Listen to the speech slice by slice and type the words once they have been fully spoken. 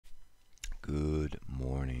Good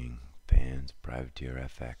morning, fans.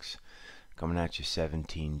 PrivateerFX coming at you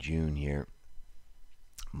 17 June here,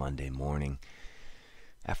 Monday morning.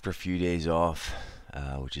 After a few days off,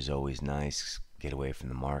 which is always nice, get away from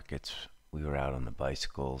the markets. We were out on the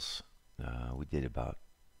bicycles. We did about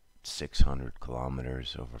 600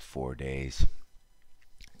 kilometers over 4 days.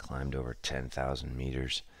 Climbed over 10,000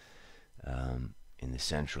 meters in the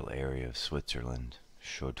central area of Switzerland,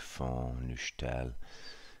 Chaux-de-Fonds, Neuchâtel,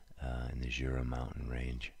 in the Jura mountain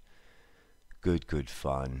range. Good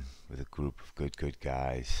fun with a group of good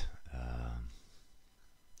guys.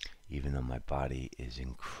 Even though my body is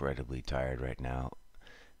incredibly tired right now,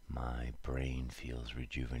 my brain feels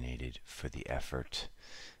rejuvenated for the effort.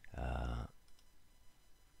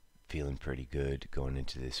 Feeling pretty good going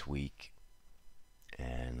into this week,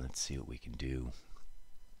 and let's see what we can do.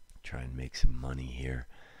 Try and make some money here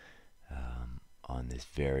on this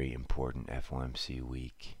very important FOMC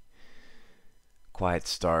week. Quiet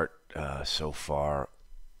start so far.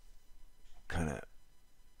 Kind of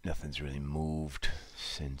nothing's really moved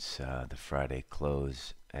since the Friday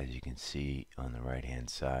close. As you can see on the right hand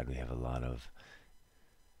side, we have a lot of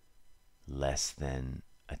less than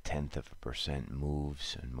 0.1%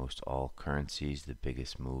 moves in most all currencies. The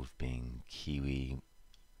biggest move being Kiwi,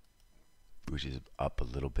 which is up a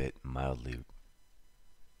little bit, mildly.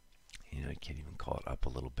 You can't even call it up a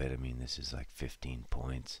little bit. I mean, this is like 15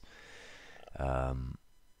 points.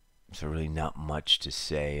 So really not much to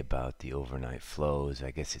say about the overnight flows.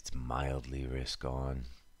 I guess it's mildly risk on.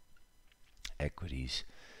 Equities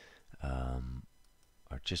are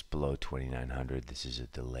just below 2,900. This is a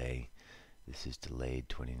delay. This is delayed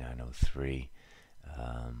 2,903.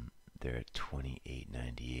 They're at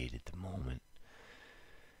 28.98 at the moment.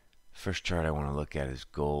 First chart I want to look at is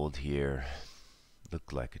gold here.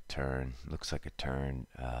 Looks like a turn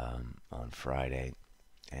on Friday.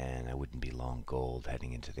 And I wouldn't be long gold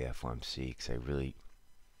heading into the FOMC because I really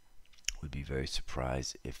would be very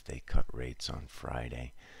surprised if they cut rates on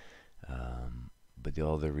Friday. But the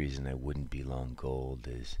other reason I wouldn't be long gold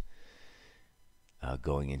is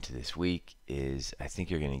going into this week is I think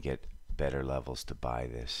you're going to get better levels to buy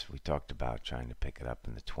this. We talked about trying to pick it up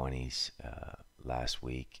in the 20s last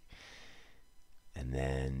week. And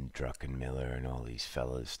then Druckenmiller and all these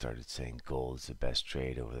fellas started saying gold is the best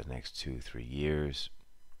trade over the next 2-3 years.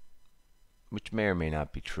 Which may or may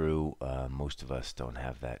not be true. Most of us don't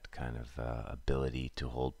have that kind of ability to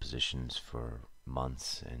hold positions for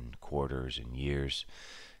months and quarters and years.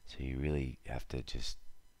 So you really have to just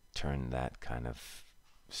turn that kind of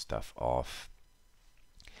stuff off.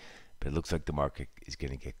 But it looks like the market is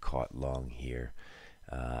going to get caught long here.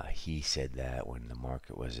 He said that when the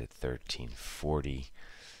market was at 1340.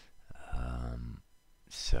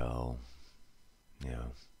 So,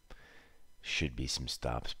 should be some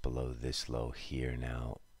stops below this low here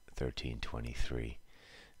now, 1323.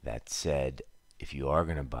 That said, if you are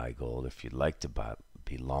going to buy gold, if you'd like to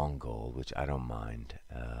be long gold, which I don't mind,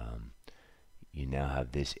 you now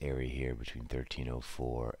have this area here between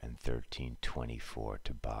 1304 and 1324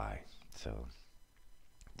 to buy. So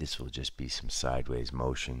this will just be some sideways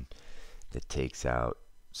motion that takes out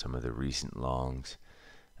some of the recent longs,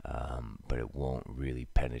 but it won't really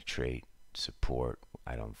penetrate support,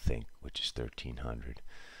 I don't think, which is 1300.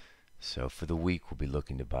 So for the week we'll be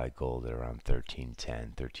looking to buy gold at around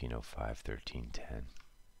 1310, 1305, 1310.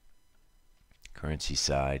 Currency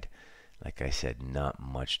side, like I said, not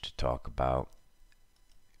much to talk about.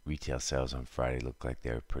 Retail sales on Friday looked like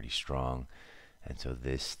they were pretty strong, and so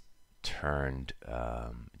this turned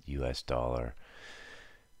US dollar.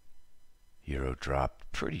 Euro dropped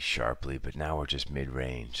pretty sharply, but now we're just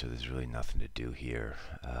mid-range, so there's really nothing to do here.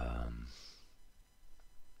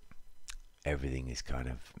 Everything is kind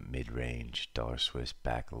of mid-range. Dollar Swiss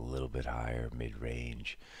back a little bit higher,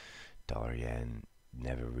 mid-range. Dollar yen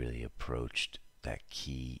never really approached that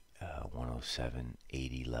key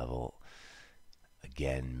 107.80 level.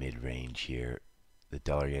 Again, mid-range here. The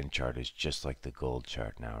dollar yen chart is just like the gold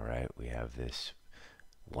chart now, right? We have this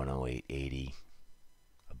 108.80.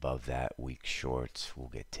 Above that, weak shorts will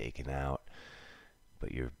get taken out. But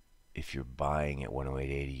if you're buying at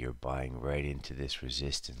 108.80, you're buying right into this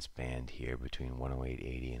resistance band here between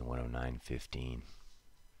 108.80 and 109.15.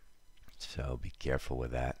 So be careful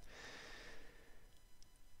with that.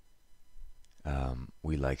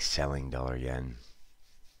 We like selling dollar yen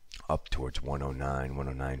up towards 109,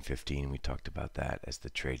 109.15. We talked about that as the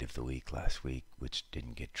trade of the week last week, which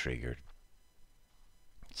didn't get triggered.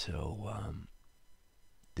 So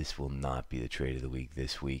this will not be the trade of the week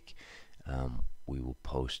this week. We will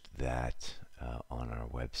post that on our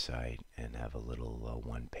website and have a little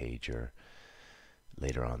one-pager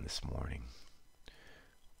later on this morning.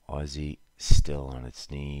 Aussie still on its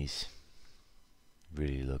knees.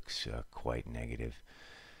 Really looks quite negative.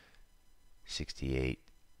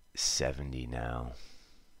 68.70 now.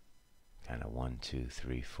 Kind of 1, 2,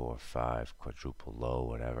 3, 4, 5 quadruple low,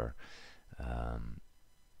 whatever.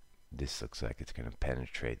 This looks like it's going to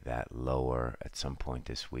penetrate that lower at some point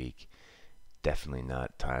this week. Definitely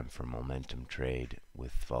not time for momentum trade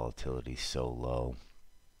with volatility so low.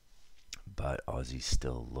 But Aussie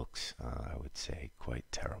still looks, I would say, quite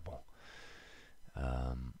terrible.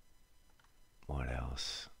 What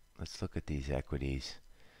else? Let's look at these equities.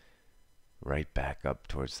 Right back up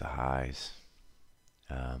towards the highs.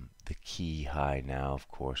 The key high now, of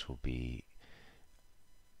course, will be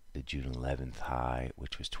the June 11th high,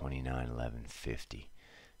 which was 29.1150.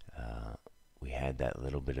 We had that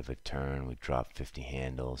little bit of a turn. We dropped 50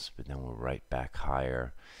 handles, but then we're right back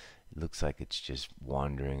higher. It looks like it's just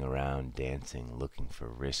wandering around, dancing, looking for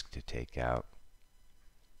risk to take out.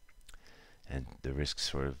 And the risk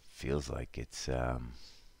sort of feels like it's,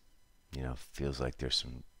 feels like there's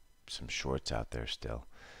some shorts out there still,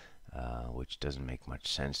 which doesn't make much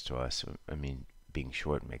sense to us. I mean, being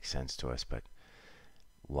short makes sense to us, but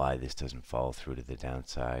why this doesn't fall through to the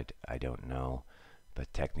downside, I don't know.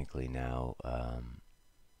 But technically now,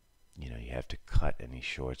 you have to cut any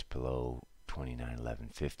shorts below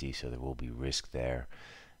 29.1150, so there will be risk there.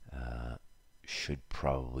 Should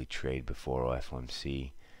probably trade before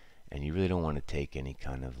FOMC, and you really don't want to take any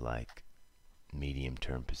kind of like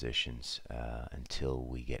medium-term positions until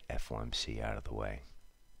we get FOMC out of the way.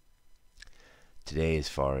 Today, as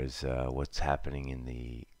far as what's happening in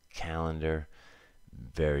the calendar,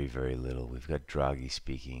 very, very little. We've got Draghi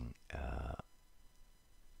speaking.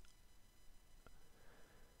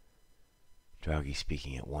 Draghi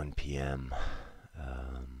speaking at 1 p.m.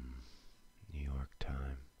 New York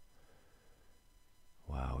time.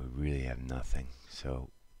 Wow, we really have nothing.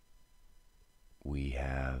 So we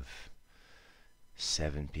have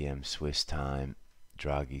 7 p.m. Swiss time,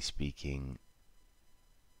 Draghi speaking,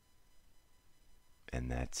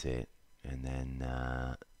 and that's it. And then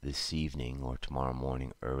this evening or tomorrow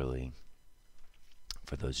morning early,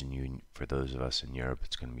 for those of us in Europe,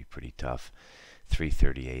 it's going to be pretty tough.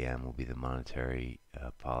 3:30 a.m. will be the monetary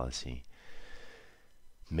policy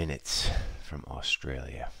minutes from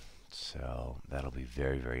Australia. So that'll be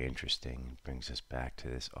very, very interesting. It brings us back to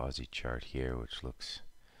this Aussie chart here, which looks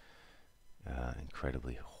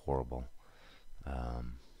incredibly horrible.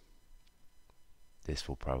 This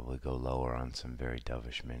will probably go lower on some very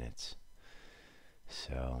dovish minutes.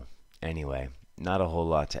 So anyway, not a whole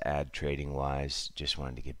lot to add trading wise. Just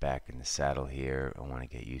wanted to get back in the saddle here. I want to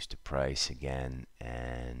get used to price again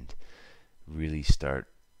and really start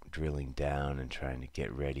drilling down and trying to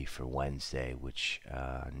get ready for Wednesday, which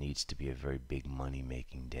needs to be a very big money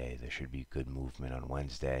making day. There should be good movement on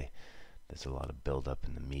Wednesday. There's a lot of buildup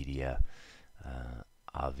in the media.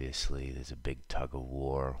 Obviously there's a big tug of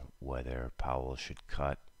war whether Powell should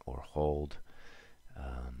cut or hold.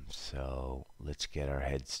 So let's get our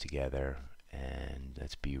heads together and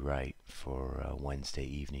let's be right for Wednesday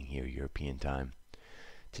evening here, European time.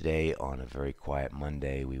 Today, on a very quiet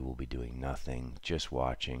Monday, we will be doing nothing, just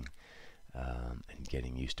watching and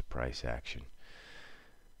getting used to price action.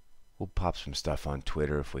 We'll pop some stuff on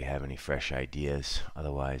Twitter if we have any fresh ideas.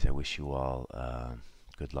 Otherwise, I wish you all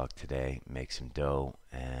good luck today. Make some dough,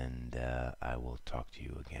 and I will talk to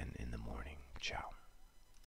you again in the morning. Ciao.